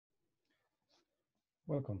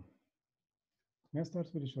Welcome. May I start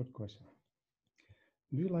with a short question?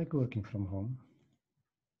 Do you like working from home?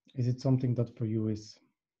 Is it something that for you is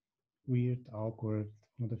weird, awkward,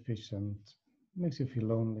 not efficient, makes you feel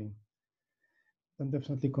lonely? Then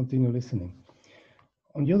definitely continue listening.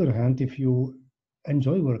 On the other hand, if you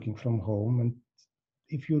enjoy working from home and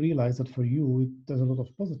if you realize that for you it does a lot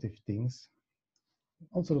of positive things,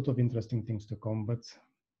 also a lot of interesting things to come, but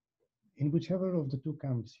in whichever of the two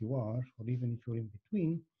camps you are, or even if you're in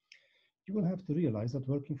between, you will have to realize that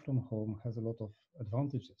working from home has a lot of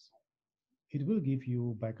advantages. It will give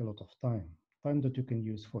you back a lot of time that you can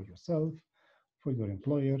use for yourself, for your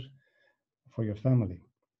employer, for your family.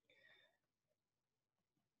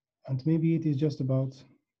 And maybe it is just about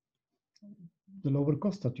the lower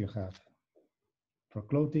cost that you have for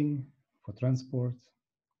clothing, for transport,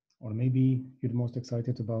 or maybe you're most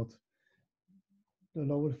excited about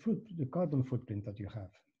the carbon footprint that you have,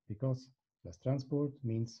 because less transport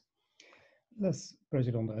means less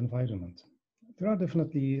pressure on the environment. There are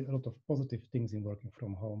definitely a lot of positive things in working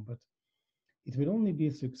from home, but it will only be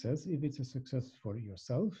a success if it's a success for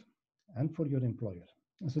yourself and for your employer.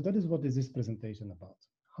 And so that is what is this presentation about.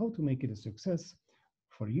 How to make it a success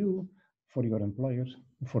for you, for your employer,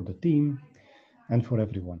 for the team, and for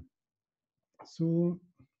everyone. So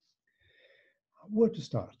where to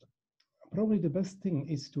start? Probably the best thing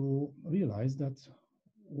is to realize that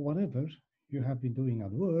whatever you have been doing at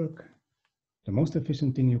work, the most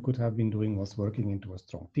efficient thing you could have been doing was working into a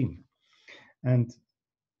strong team. And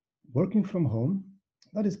working from home,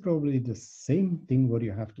 that is probably the same thing where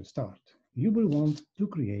you have to start. You will want to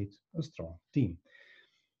create a strong team.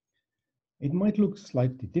 It might look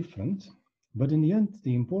slightly different, but in the end,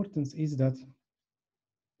 the importance is that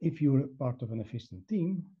if you're part of an efficient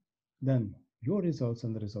team, then your results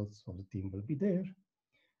and the results of the team will be there,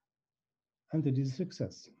 and it is a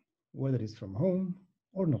success, whether it's from home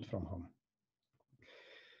or not from home.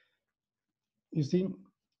 You see,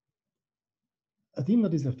 a team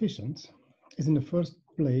that is efficient is in the first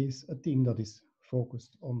place a team that is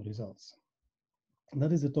focused on results. And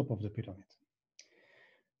that is the top of the pyramid.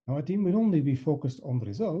 Now, a team will only be focused on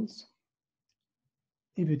results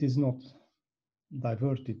if it is not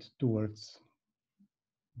diverted towards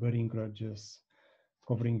burying grudges,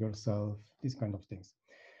 covering yourself, these kind of things.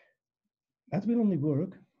 That will only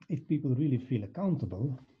work if people really feel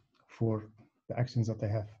accountable for the actions that they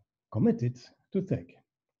have committed to take.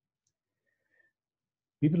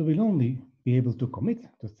 People will only be able to commit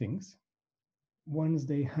to things once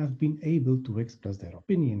they have been able to express their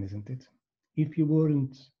opinion, isn't it? If you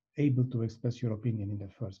weren't able to express your opinion in the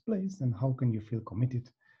first place, then how can you feel committed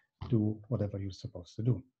to whatever you're supposed to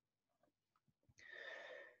do?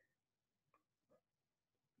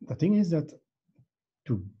 The thing is that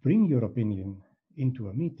to bring your opinion into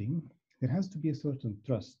a meeting, there has to be a certain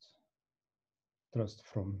trust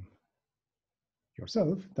from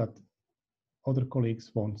yourself that other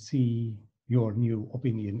colleagues won't see your new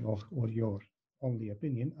opinion or your only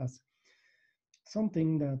opinion as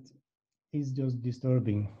something that is just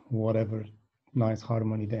disturbing whatever nice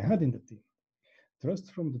harmony they had in the team.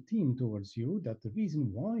 Trust from the team towards you that the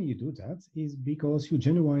reason why you do that is because you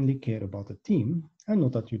genuinely care about the team and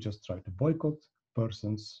not that you just try to boycott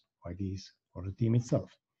persons, ideas, or the team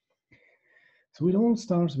itself. So it all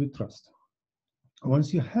starts with trust.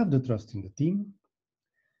 Once you have the trust in the team,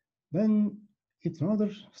 then it's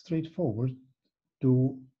rather straightforward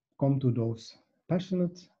to come to those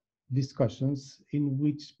passionate discussions in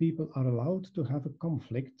which people are allowed to have a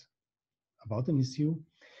conflict about an issue.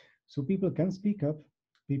 So people can speak up,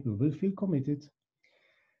 people will feel committed,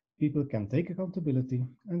 people can take accountability,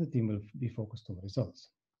 and the team will be focused on results.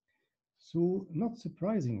 So not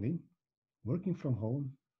surprisingly, working from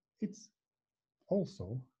home, it's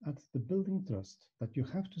also at the building trust that you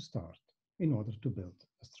have to start in order to build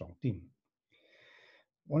a strong team.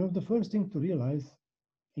 One of the first things to realize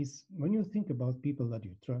is when you think about people that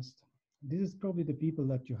you trust, this is probably the people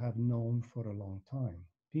that you have known for a long time,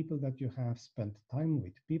 people that you have spent time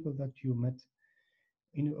with, people that you met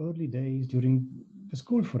in the early days during the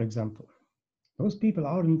school, for example. Those people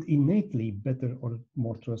aren't innately better or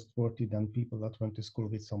more trustworthy than people that went to school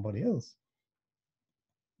with somebody else.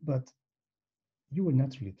 But you will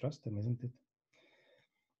naturally trust them, isn't it?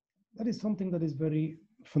 That is something that is very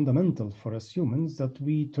fundamental for us humans, that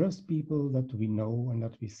we trust people that we know and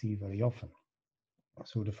that we see very often.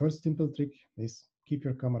 So the first simple trick is keep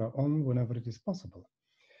your camera on whenever it is possible.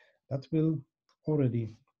 That will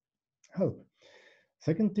already help.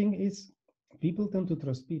 Second thing is people tend to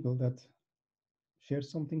trust people that share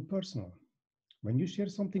something personal. When you share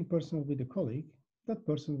something personal with a colleague, that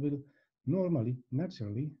person will normally,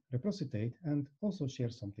 naturally reciprocate and also share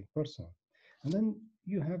something personal. And then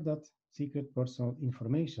you have that secret personal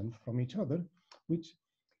information from each other, which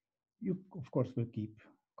you, of course, will keep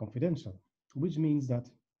confidential, which means that,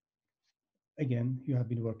 again, you have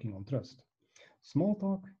been working on trust. Small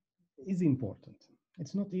talk is important.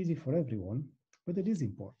 It's not easy for everyone, but it is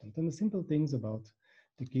important. And the simple things about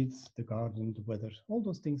the kids, the garden, the weather, all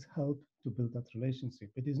those things help to build that relationship.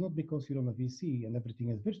 It is not because you're on a VC and everything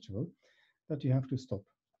is virtual that you have to stop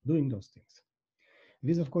doing those things. It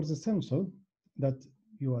is, of course, essential that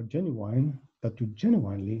you are genuine, that you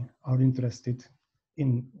genuinely are interested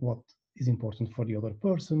in what is important for the other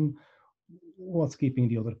person, what's keeping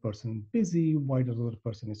the other person busy, why the other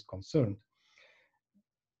person is concerned.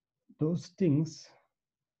 Those things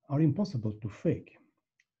are impossible to fake.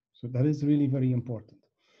 So that is really very important.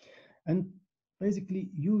 And basically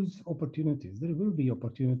use opportunities. There will be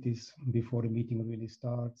opportunities before a meeting really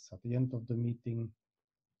starts, at the end of the meeting,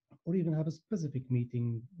 or even have a specific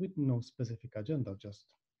meeting with no specific agenda, just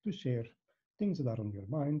to share things that are on your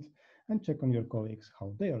mind and check on your colleagues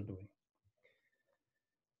how they are doing.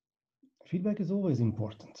 Feedback is always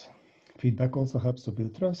important. Feedback also helps to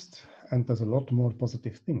build trust and does a lot more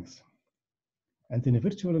positive things. And in a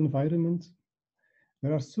virtual environment,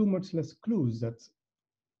 there are so much less clues that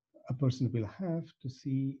a person will have to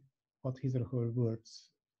see what his or her words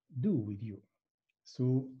do with you.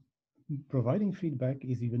 So providing feedback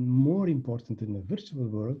is even more important in a virtual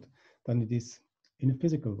world than it is in a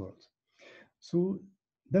physical world. So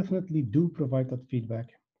definitely do provide that feedback.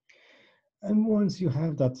 And once you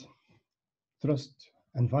have that trust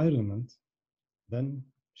environment, then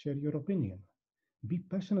share your opinion. Be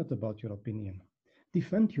passionate about your opinion.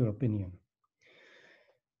 Defend your opinion.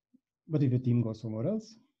 But if a team goes somewhere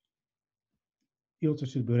else, you also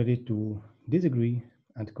should be ready to disagree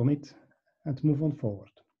and commit and move on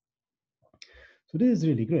forward. So this is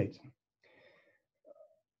really great.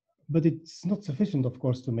 But it's not sufficient, of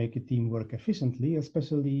course, to make a team work efficiently,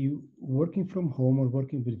 especially working from home or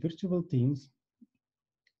working with virtual teams.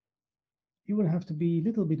 You will have to be a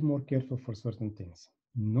little bit more careful for certain things.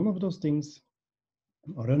 None of those things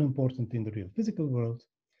are unimportant in the real physical world.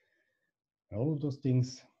 All of those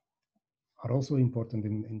things are also important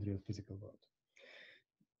in the real physical world.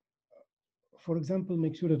 For example,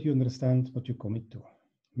 make sure that you understand what you commit to.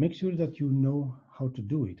 Make sure that you know how to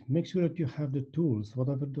do it. Make sure that you have the tools,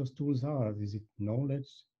 whatever those tools are. Is it knowledge,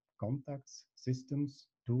 contacts, systems,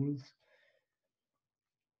 tools?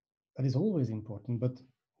 That is always important, but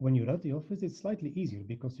when you're at the office, it's slightly easier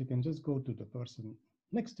because you can just go to the person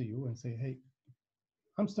next to you and say, hey,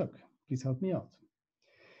 I'm stuck, please help me out.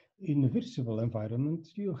 In a virtual environment,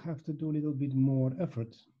 you have to do a little bit more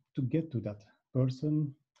effort to get to that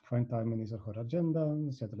person, find time in his or her agenda,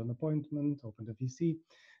 schedule an appointment, open the VC,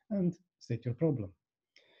 and state your problem.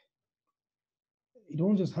 It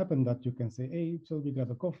won't just happen that you can say, hey, shall we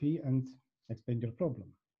grab a coffee and explain your problem.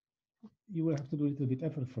 You will have to do a little bit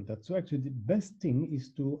effort for that. So actually the best thing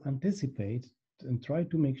is to anticipate and try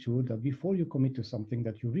to make sure that before you commit to something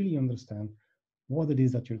that you really understand what it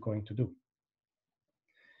is that you're going to do.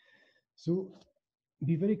 So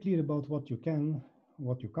be very clear about what you can,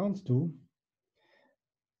 what you can't do.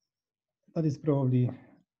 That is probably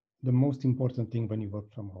the most important thing when you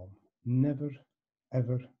work from home. Never,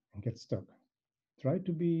 ever get stuck. Try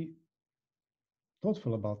to be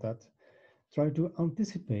thoughtful about that. Try to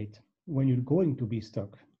anticipate when you're going to be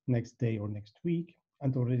stuck next day or next week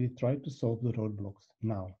and already try to solve the roadblocks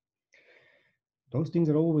now. Those things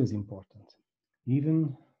are always important.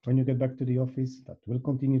 Even when you get back to the office, that will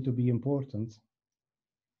continue to be important.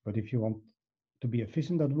 But if you want to be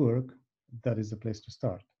efficient at work, that is the place to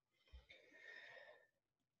start.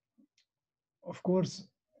 Of course,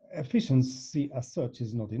 efficiency as such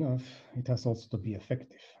is not enough. It has also to be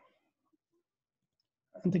effective.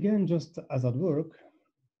 And again, just as at work,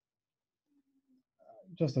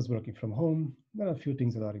 just as working from home, there are a few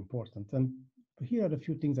things that are important. And here are a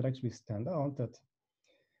few things that actually stand out, that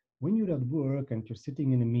when you're at work and you're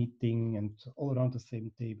sitting in a meeting and all around the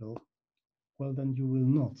same table, well, then you will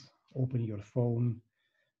not open your phone,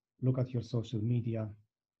 look at your social media.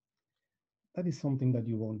 That is something that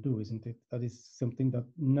you won't do, isn't it? That is something that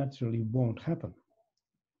naturally won't happen.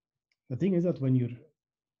 The thing is that when you're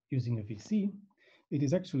using a VC, it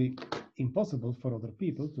is actually impossible for other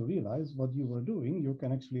people to realize what you were doing. You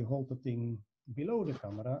can actually hold the thing below the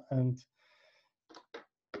camera and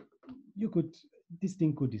this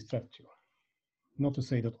thing could distract you. Not to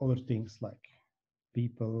say that other things like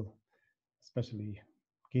people, especially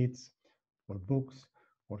kids or books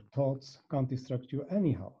or thoughts, can't distract you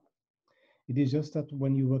anyhow. It is just that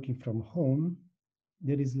when you're working from home,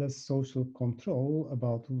 there is less social control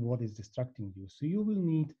about what is distracting you. So you will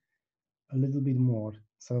need a little bit more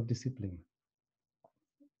self-discipline.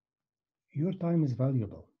 Your time is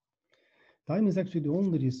valuable. Time is actually the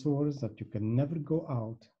only resource that you can never go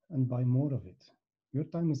out and buy more of it. Your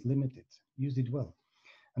time is limited. Use it well.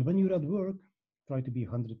 And when you're at work, try to be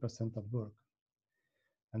 100% at work.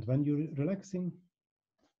 And when you're relaxing,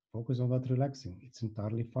 focus on that relaxing. It's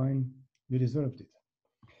entirely fine. You deserved it.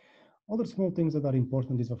 Other small things that are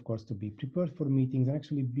important is, of course, to be prepared for meetings and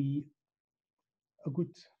actually be a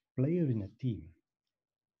good player in a team.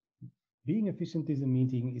 Being efficient in a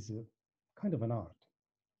meeting is a kind of an art.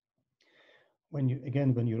 When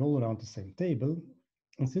you're all around the same table,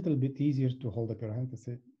 it's a little bit easier to hold up your hand and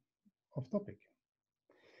say, off topic.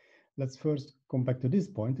 Let's first come back to this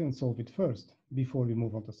point and solve it first before we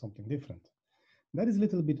move on to something different. That is a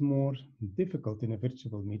little bit more difficult in a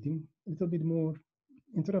virtual meeting, a little bit more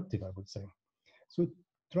interruptive, I would say. So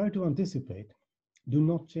try to anticipate. Do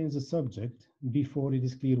not change the subject before it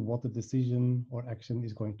is clear what the decision or action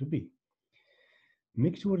is going to be.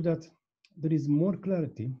 Make sure that there is more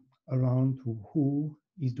clarity around who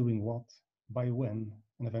is doing what, by when,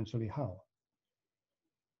 and eventually how.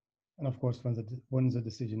 And of course, once the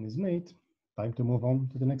decision is made, time to move on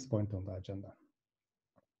to the next point on the agenda.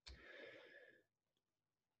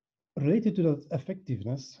 Related to that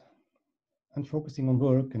effectiveness and focusing on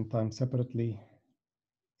work and time separately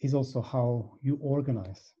is also how you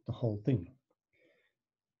organize the whole thing.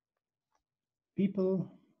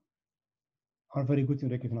 People are very good in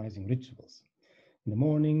recognizing rituals. In the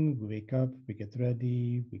morning, we wake up, we get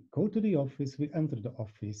ready, we go to the office, we enter the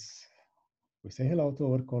office, we say hello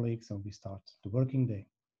to our colleagues, and we start the working day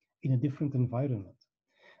in a different environment.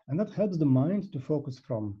 And that helps the mind to focus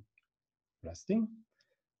from resting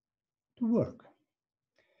to work.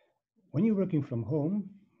 When you're working from home,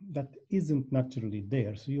 that isn't naturally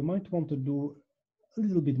there. So you might want to do a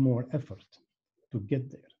little bit more effort to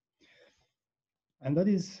get there. And that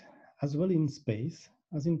is as well in space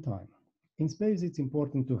as in time. In space, it's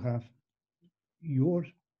important to have your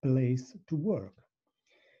place to work,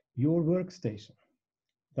 your workstation.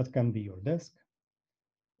 That can be your desk.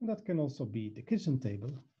 That can also be the kitchen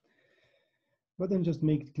table. But then just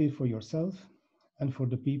make it clear for yourself and for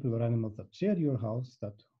the people or animals that share your house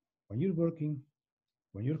that when you're working,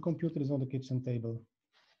 when your computer is on the kitchen table,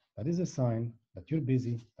 that is a sign that you're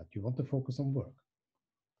busy, that you want to focus on work.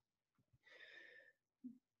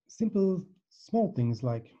 Simple, small things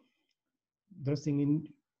like dressing in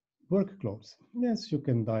work clothes. Yes, you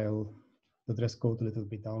can dial the dress code a little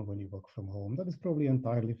bit down when you work from home. That is probably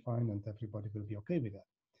entirely fine and everybody will be okay with that.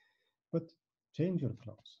 But change your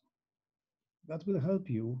clothes. That will help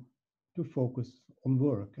you to focus on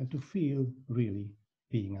work and to feel really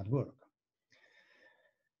being at work.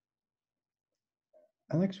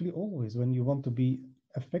 And actually always when you want to be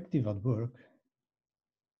effective at work,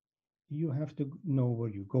 you have to know where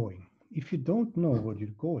you're going. If you don't know where you're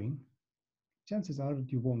going, chances are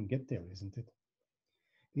that you won't get there, isn't it?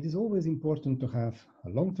 It is always important to have a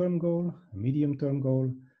long-term goal, a medium-term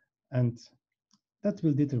goal, and that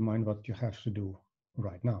will determine what you have to do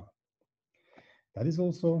right now. That is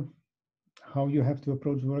also how you have to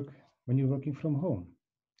approach work when you're working from home.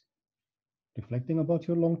 Reflecting about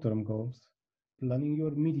your long-term goals, planning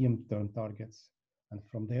your medium-term targets, and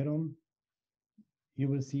from there on, you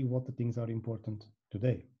will see what the things are important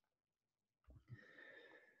today.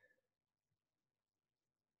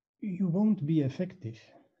 You won't be effective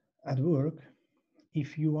at work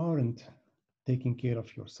if you aren't taking care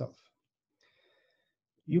of yourself.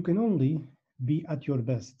 You can only be at your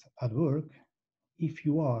best at work if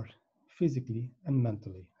you are physically and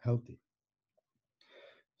mentally healthy.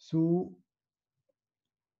 So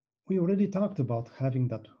we already talked about having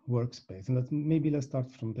that workspace, and let's start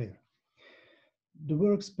from there. The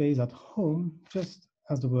workspace at home, just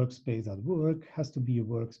as the workspace at work, has to be a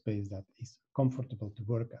workspace that is comfortable to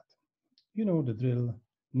work at. You know the drill: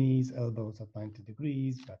 knees, elbows at 90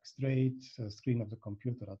 degrees, back straight, screen of the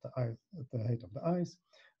computer at the height of the eyes,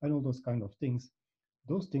 and all those kind of things.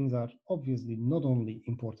 Those things are obviously not only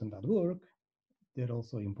important at work, they're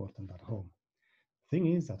also important at home. Thing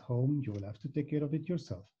is, at home, you will have to take care of it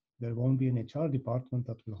yourself. There won't be an HR department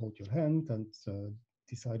that will hold your hand and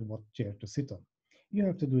decide what chair to sit on. You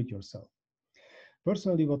have to do it yourself.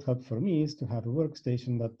 Personally, what helped for me is to have a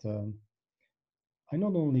workstation that I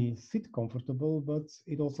not only sit comfortable, but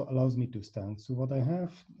it also allows me to stand. So what I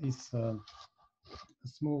have is a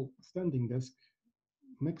small standing desk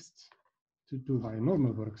next to my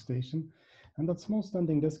normal workstation. And that small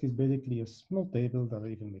standing desk is basically a small table that I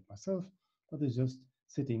even made myself, that is just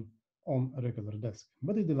sitting on a regular desk,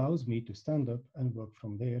 but it allows me to stand up and work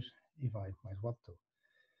from there if I might want to.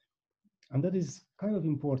 And that is kind of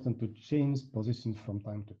important to change positions from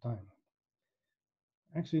time to time.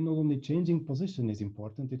 Actually, not only changing position is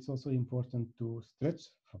important, it's also important to stretch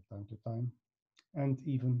from time to time and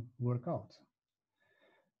even work out.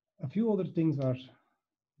 A few other things are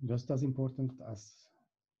just as important as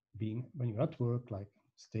being, when you're at work, like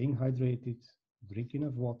staying hydrated, drink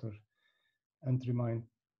enough water, and remind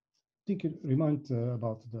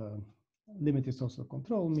about the limited social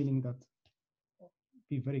control, meaning that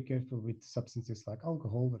be very careful with substances like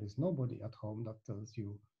alcohol. There is nobody at home that tells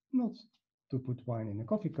you not to put wine in a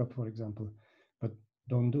coffee cup, for example, but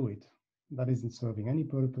don't do it. That isn't serving any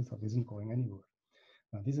purpose, that isn't going anywhere,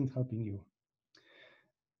 that isn't helping you.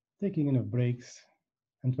 Taking enough breaks,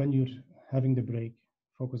 and when you're having the break,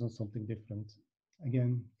 focus on something different.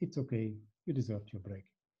 Again, it's okay, you deserve your break.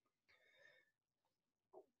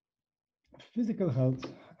 Physical health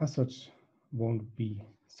as such won't be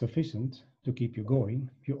sufficient to keep you going.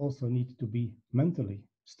 You also need to be mentally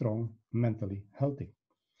strong, mentally healthy.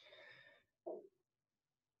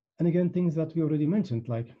 And again, things that we already mentioned,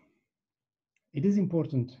 like it is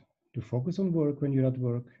important to focus on work when you're at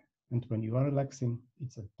work, and when you are relaxing,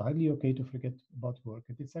 it's entirely okay to forget about work.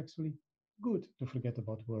 And it's actually good to forget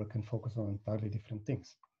about work and focus on entirely different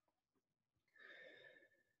things.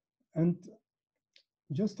 And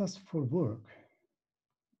just as for work,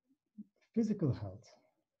 physical health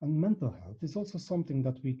and mental health is also something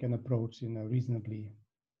that we can approach in a reasonably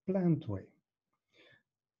planned way.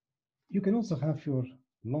 You can also have your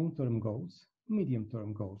long-term goals,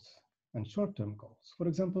 medium-term goals, and short-term goals. For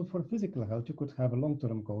example, for physical health, you could have a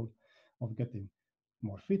long-term goal of getting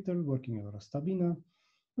more fitter, working your stamina,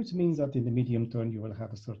 which means that in the medium term, you will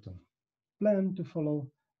have a certain plan to follow,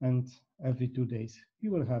 and every 2 days,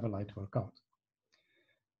 you will have a light workout.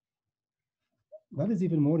 That is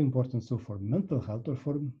even more important so for mental health or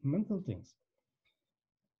for mental things.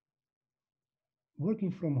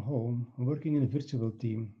 Working from home, working in a virtual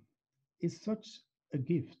team is such a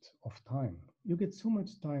gift of time. You get so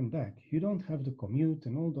much time back. You don't have the commute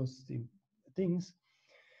and all those things.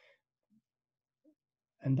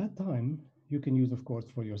 And that time you can use, of course,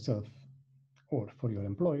 for yourself or for your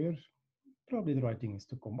employer. Probably the right thing is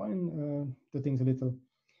to combine the things a little.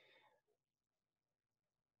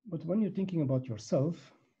 But when you're thinking about yourself,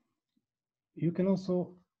 you can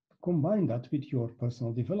also combine that with your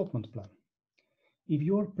personal development plan. If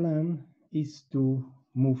your plan is to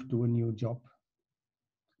move to a new job,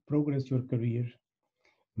 progress your career,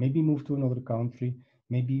 maybe move to another country,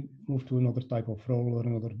 maybe move to another type of role or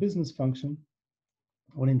another business function,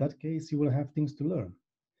 well, in that case, you will have things to learn.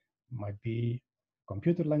 Might be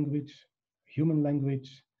computer language, human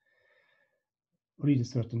language, read a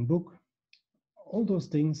certain book. All those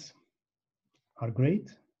things are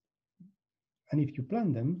great. And if you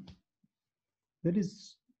plan them, there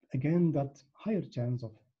is, again, that higher chance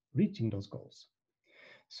of reaching those goals.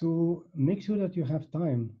 So make sure that you have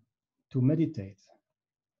time to meditate,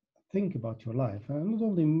 think about your life. And I'm not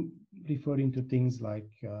only referring to things like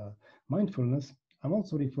mindfulness, I'm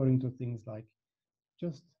also referring to things like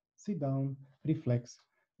just sit down, reflect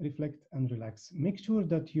and relax. Make sure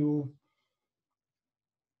that you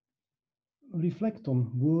reflect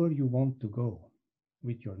on where you want to go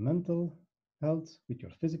with your mental health, with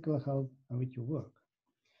your physical health, and with your work.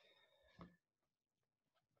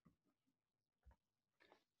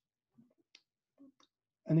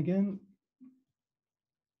 And again,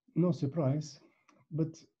 no surprise,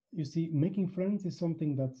 but you see, making friends is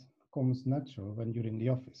something that comes natural when you're in the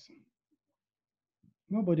office.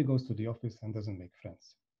 Nobody goes to the office and doesn't make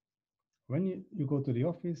friends. When you go to the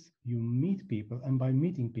office, you meet people, and by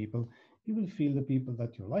meeting people, you will feel the people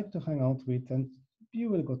that you like to hang out with, and you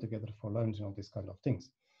will go together for lunch and all these kind of things.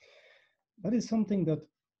 That is something that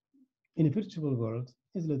in a virtual world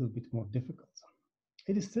is a little bit more difficult.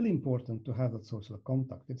 It is still important to have that social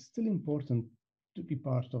contact. It's still important to be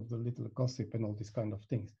part of the little gossip and all these kind of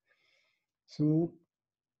things. So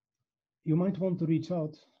you might want to reach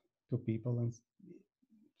out to people and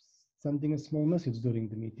sending a small message during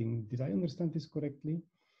the meeting. Did I understand this correctly?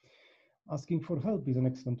 Asking for help is an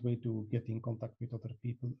excellent way to get in contact with other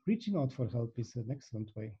people. Reaching out for help is an excellent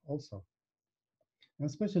way also. And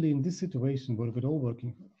especially in this situation where we're all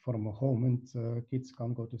working from home and kids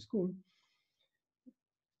can't go to school,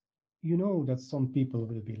 you know that some people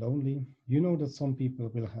will be lonely. You know that some people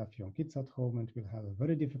will have young kids at home and will have a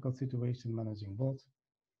very difficult situation managing both.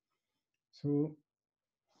 So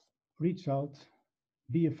reach out,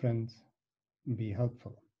 be a friend, be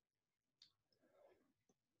helpful.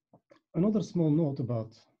 Another small note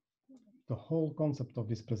about the whole concept of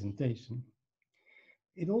this presentation,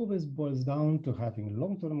 it always boils down to having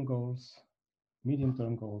long-term goals,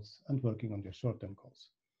 medium-term goals, and working on your short-term goals.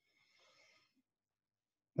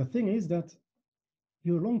 The thing is that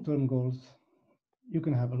your long-term goals, you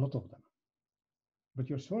can have a lot of them. But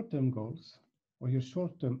your short-term goals or your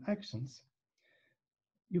short-term actions,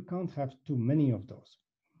 you can't have too many of those.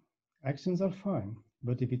 Actions are fine,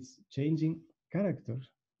 but if it's changing character,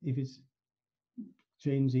 if it's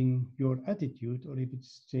changing your attitude, or if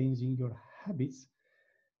it's changing your habits,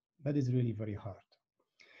 that is really very hard.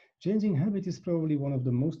 Changing habit is probably one of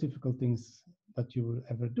the most difficult things that you will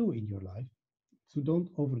ever do in your life. So don't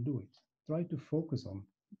overdo it. Try to focus on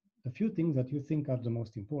the few things that you think are the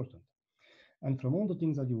most important. And from all the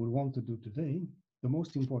things that you will want to do today, the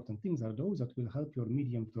most important things are those that will help your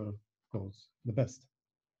medium-term goals the best.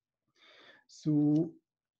 So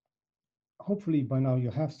hopefully by now you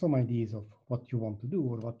have some ideas of what you want to do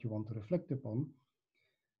or what you want to reflect upon,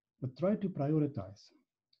 but try to prioritize.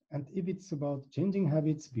 And if it's about changing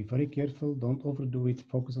habits, be very careful, don't overdo it,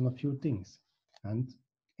 focus on a few things. And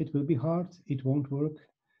it will be hard, it won't work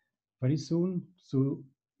very soon, so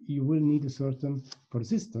you will need a certain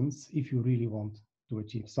persistence if you really want to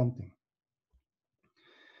achieve something.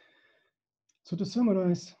 So to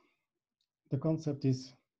summarize, the concept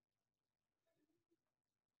is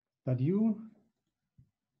that you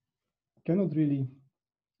cannot really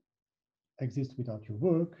exist without your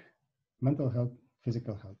work, mental health,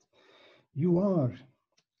 physical health. You are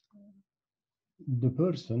the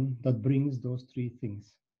person that brings those three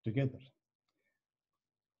things together.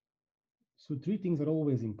 So three things are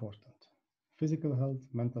always important: physical health,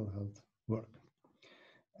 mental health, work.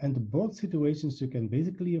 And both situations you can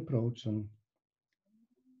basically approach on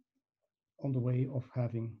the way of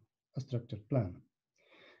having a structured plan.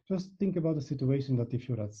 Just think about the situation that if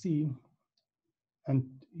you're at sea and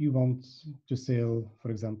you want to sail, for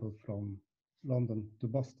example, from London to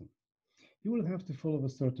Boston, you will have to follow a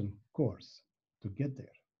certain course to get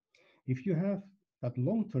there. If you have that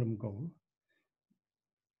long-term goal,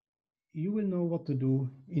 you will know what to do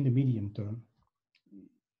in the medium term.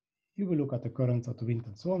 You will look at the currents, at the wind,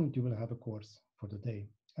 and so on, and you will have a course for the day.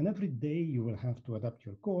 And every day you will have to adapt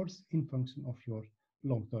your course in function of your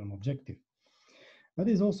long-term objective. That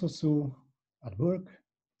is also true at work.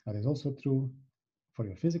 That is also true for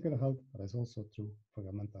your physical health. That is also true for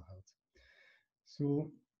your mental health. So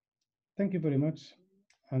thank you very much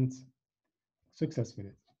and success with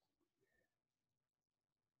it.